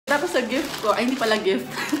Tapos sa gift ko, ay hindi pala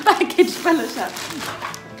gift. Package pala siya.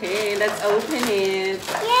 Okay, let's open it.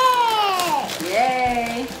 Yay!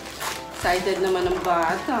 Yay! Excited naman ang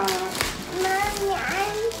bata. Mommy,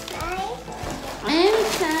 I'm excited. I'm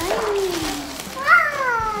excited.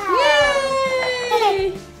 Wow!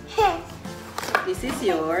 Yay! This is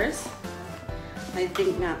yours. I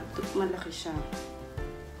think nga, malaki siya.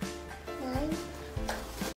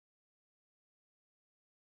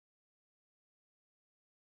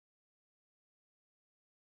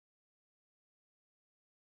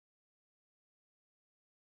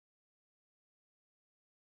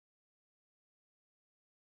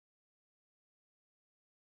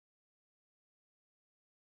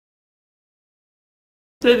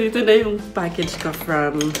 So, dito na yung package ko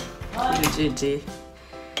from UGG.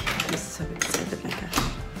 So excited na ka.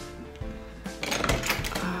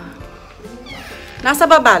 Nasa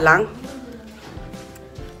baba lang.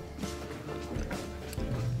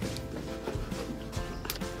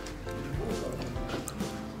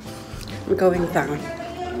 I'm going down.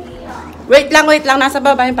 Wait lang. Nasa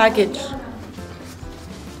baba yung package.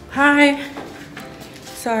 Hi.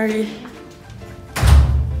 Sorry.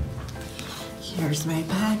 Here's my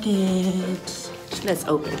package. Let's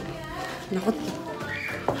open. Naku.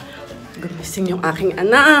 Gumising yung aking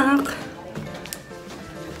anak.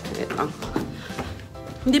 Ito.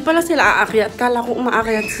 Hindi pala sila aakyat. Kala ko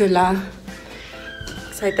umaakyat sila.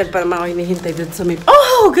 Excited pa naman ako hinihintay dun sa may...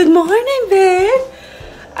 Oh! Good morning, babe!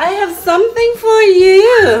 I have something for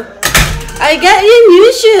you! I got you new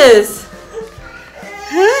shoes!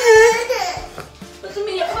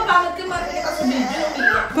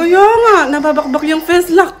 Kaya nga, nababakbak yung face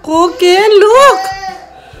lock ko. Ken, look!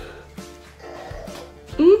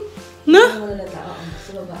 Na?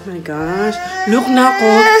 Oh my gosh. Look na ako.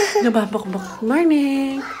 Nababakbak.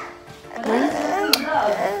 Morning.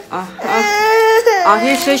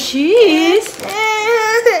 Here's your shoes.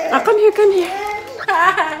 Come here.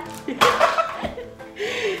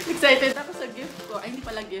 Excited ako sa gift ko. Ay, hindi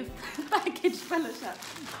pala gift. Package pala siya.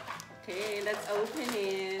 Okay, let's open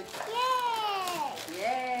it.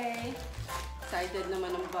 Yay! Excited naman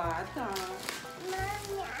ang bata.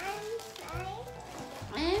 Mommy, I'm excited.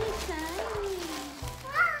 I'm excited.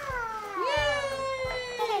 Wow!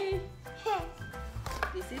 Yay!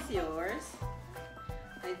 This is yours.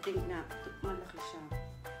 I think nga, malaki siya.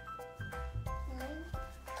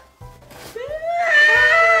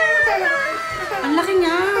 Ang laki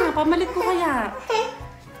niya. Pamalit ko kaya.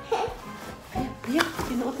 Ayan,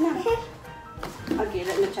 sinuot na. Okay,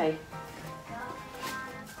 let me try.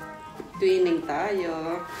 Twinning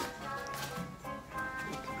tayo.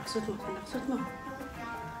 Suot mo.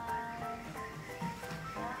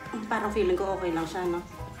 Parang feeling ko okay lang siya, no?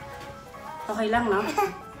 Okay lang, no?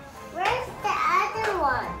 Where's the other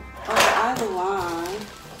one? Oh, the other one.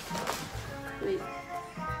 Wait.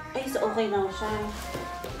 Ay, so okay lang siya.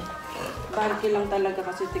 Barky lang talaga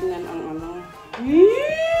kasi tingnan ang ano.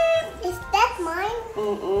 Is that mine?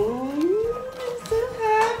 Oo. I'm so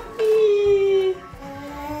happy.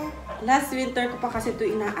 Last winter ko pa kasi ito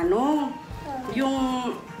inaano. Yung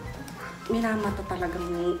minamata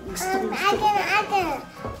talagang gusto. I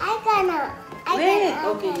gonna. Wait,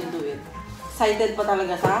 okay, you do it. Excited pa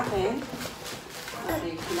talaga sa akin.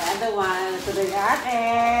 Okay, the other one. Ito na yung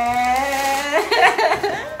akin.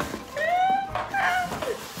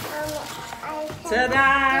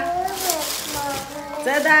 Tada!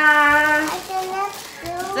 Tada!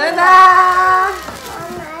 Tada!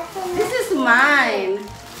 This is mine.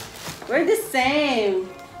 We're the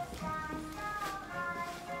same.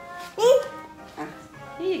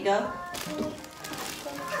 Here you go.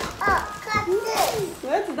 Oh, cut this.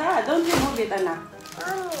 What's that? Don't remove it, anak.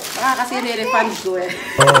 Baka kasi re-refund ko eh.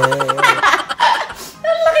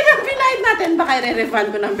 Ang laki ng pinahid natin. Baka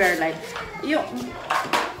re-refund ko ng Bearlight. Yung,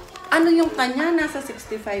 ano yung kanya? Nasa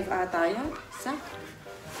 65 ata yun. Isa.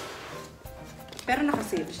 Pero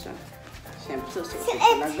nakasave siya. Siyempre, susuot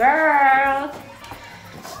na girl.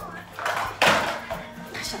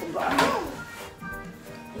 Kasya ko ba?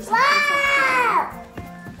 Wow!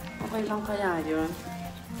 Okay lang kaya yun.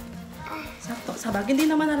 Sakto. Sabag, hindi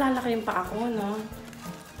naman nalalaki yung paa ko, no?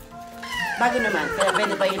 Bago naman. Kaya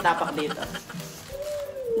pwede pa itapak dito.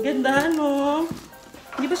 Ganda, no?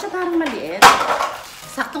 Hindi ba siya parang maliit?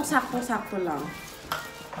 Saktong-sakto lang.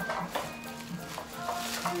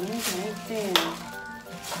 I like them.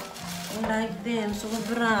 I like them.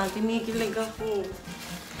 Sobra. Kinikilig ako.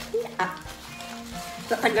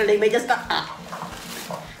 Natagaling. May just ka.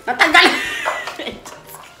 Natagaling!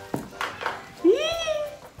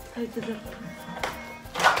 Ay, ito.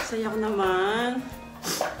 Saya ko naman.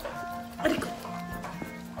 Aray ko.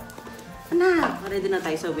 na. Ready na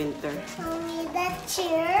tayo sa winter. Mommy, that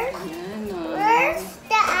chair. Ayan o. Where's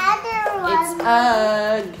the other one? It's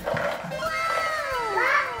ugh.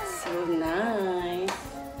 Wow. So nice.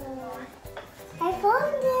 I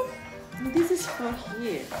found it. This is for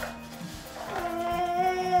here.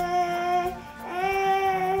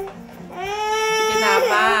 Sige na,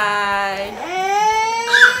 bye.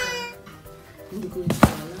 Hindi ko yung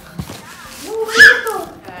pala.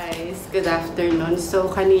 Guys, good afternoon. So,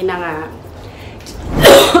 kanina nga,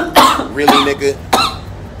 Really, nigga?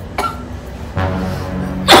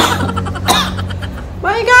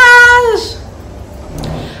 my gosh!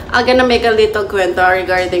 I'm gonna make a little kwento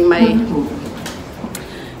regarding my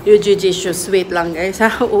UGG shoes. Wait lang guys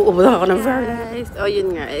ha, uubulan ako ng guys. O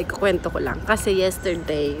yun nga, ikukwento ko lang. Kasi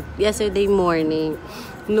yesterday morning,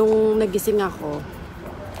 nung nagising ako,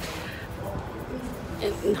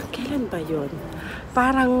 kailan ba yun?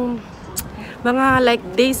 Parang mga like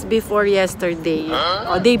days before yesterday,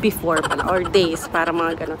 o day before pala, or days, para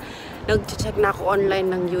mga ganun. Nag-check na ako online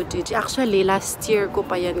ng UGG. Actually, last year ko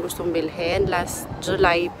pa yan gustong bilhin. Last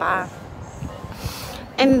July pa.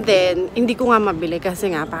 And then, hindi ko nga mabili kasi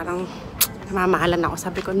nga parang namamahalan ako.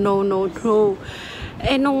 Sabi ko, no.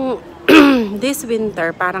 Eh, nung this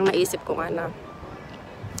winter, parang naisip ko nga na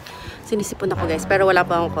sinisipon ako guys. Pero wala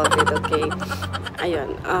pa akong COVID, okay?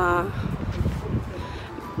 Ayun.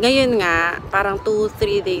 Ngayon nga, parang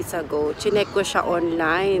 2-3 days ago, chinek ko siya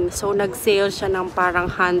online. So, nag-sale siya ng parang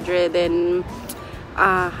 180.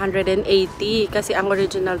 Kasi ang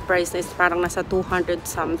original price is parang nasa 200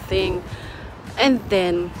 something. And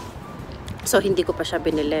then, so hindi ko pa siya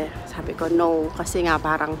binili. Sabi ko, no. Kasi nga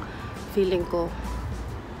parang feeling ko,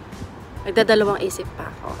 nagdadalawang isip pa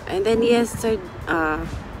ako. And then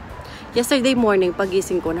yesterday morning,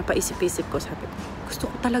 pagising ko, napaisip-isip ko, sabi ko, gusto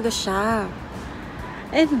ko talaga siya.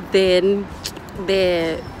 And then,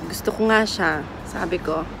 gusto ko nga siya. Sabi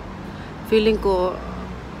ko, feeling ko,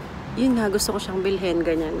 yun nga, gusto ko siyang bilhin,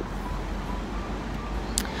 ganyan.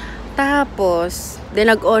 Tapos,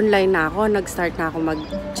 nag-online na ako, nag-start na ako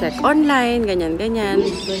mag-check online, ganyan.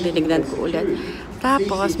 Dinignan ko ulit.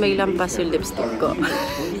 Tapos, may lampas yung lipstick ko.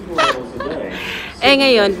 Eh,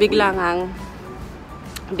 ngayon, bigla ngang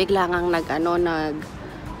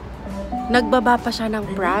nagbaba pa siya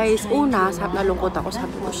ng price. Una, nalungkot ako.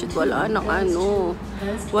 Sabi ko, shit, wala nang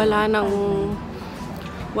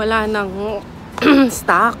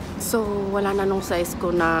stock. So, wala na nung size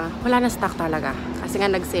ko na, wala na stock talaga. Kasi nga,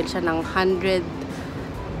 nag-sale siya ng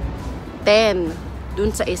 110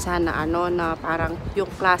 dun sa isa na na parang yung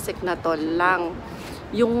classic na tol lang.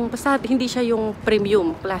 Yung, basta hindi siya yung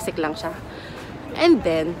premium. Classic lang siya. And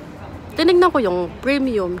then, tinignan ko yung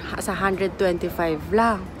premium sa 125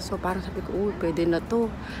 lang. So, parang sabi ko, pwede na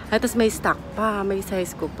to. At tapos may stock pa, may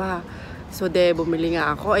size ko pa. So, bumili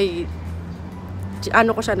nga ako. Ay,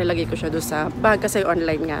 nilagay ko siya doon sa bag kasi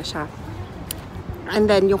online nga siya.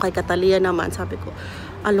 And then, yung kay Cathalia naman, sabi ko,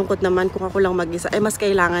 lungkot naman kung ako lang mag-isa. Mas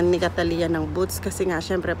kailangan ni Cathalia ng boots kasi nga,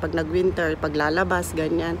 syempre, pag nag-winter, pag lalabas,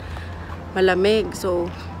 ganyan, malamig.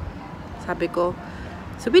 So, sabi ko,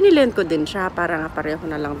 so, binilin ko din siya para nga pareho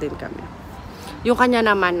na lang din kami. Yung kanya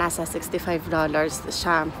naman, nasa $65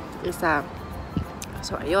 siya. Isa.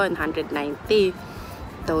 So, ayun, 190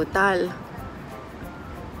 total.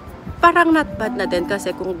 Parang not bad na din kasi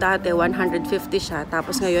kung dati 150 siya,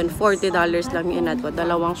 tapos ngayon $40 lang yung inad ko,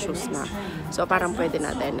 dalawang shoes na. So, parang pwede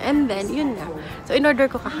na din. And then, yun na. So, in-order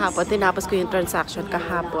ko kahapon, tinapos ko yung transaction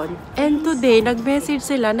kahapon. And today, nag-message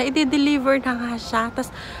sila na i-deliver na nga siya. Tapos,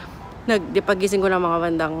 pagising ko ng mga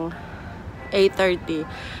bandang 8:30,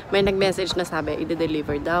 may nag-message na sabi,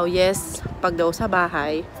 i-deliver daw. Yes, pag daw sa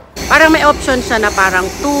bahay. Parang may option siya na parang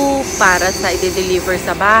 2 para sa i-deliver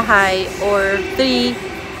sa bahay or 3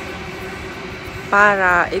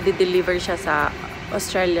 para i-deliver siya sa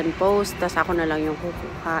Australian Post. Tapos ako na lang yung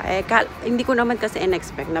kukuha. Hindi ko naman kasi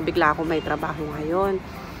in-expect na bigla ako may trabaho ngayon.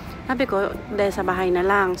 Sabi ko, dahil sa bahay na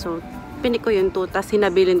lang. So, pinik ko yung 2, tapos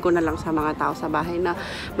hinabilin ko na lang sa mga tao sa bahay na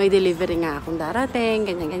may delivery nga akong darating,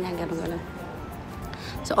 ganyan, gano'n.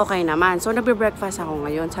 So, okay naman. So, nagbe-breakfast ako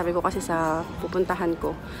ngayon. Sabi ko kasi sa pupuntahan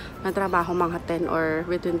ko, na trabaho mga 10 or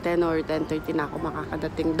between 10 or 10:30 na ako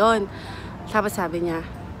makakadating doon. Tapos sabi niya,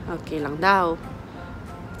 okay lang daw.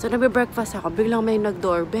 So, nagbe-breakfast ako. Biglang may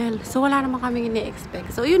nag-doorbell. So, wala naman kaming ini-expect.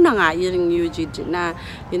 So, yun na nga. Yun yung UGG na.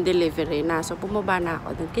 Yung delivery na. So, pumaba na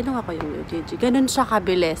ako. Then, kinuha ko yung UGG. Ganun siya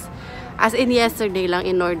kabilis. As in, yesterday lang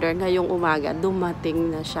in-order. Ngayong umaga, dumating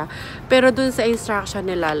na siya. Pero dun sa instruction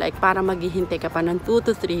nila, like, para maghihintay ka pa ng 2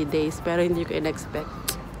 to 3 days. Pero hindi ko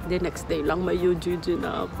in-expect. The next day lang, may UGG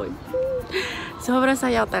na ako. Sobrang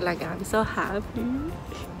sayaw talaga. I'm so happy.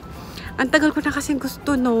 Ang tagal ko na kasing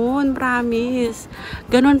gusto noon, promise.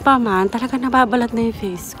 Ganun pa man, talaga nababalat na yung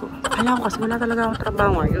face ko. Alam ko kasi wala talaga akong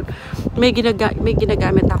trabaho ngayon. May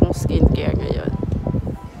ginagamit akong skincare ngayon.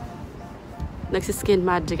 Nagsiskin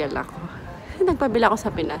magical ako. Nagpabila ako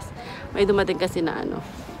sa Pinas. May dumating kasi na ano,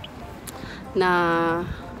 na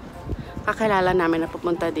kakilala namin na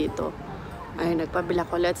pupunta dito. Ay, nagpabila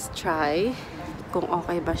ko. Let's try kung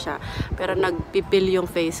okay ba siya. Pero nagpipil yung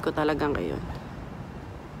face ko talaga ngayon.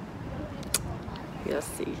 You'll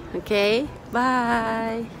see. Okay?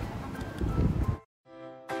 Bye!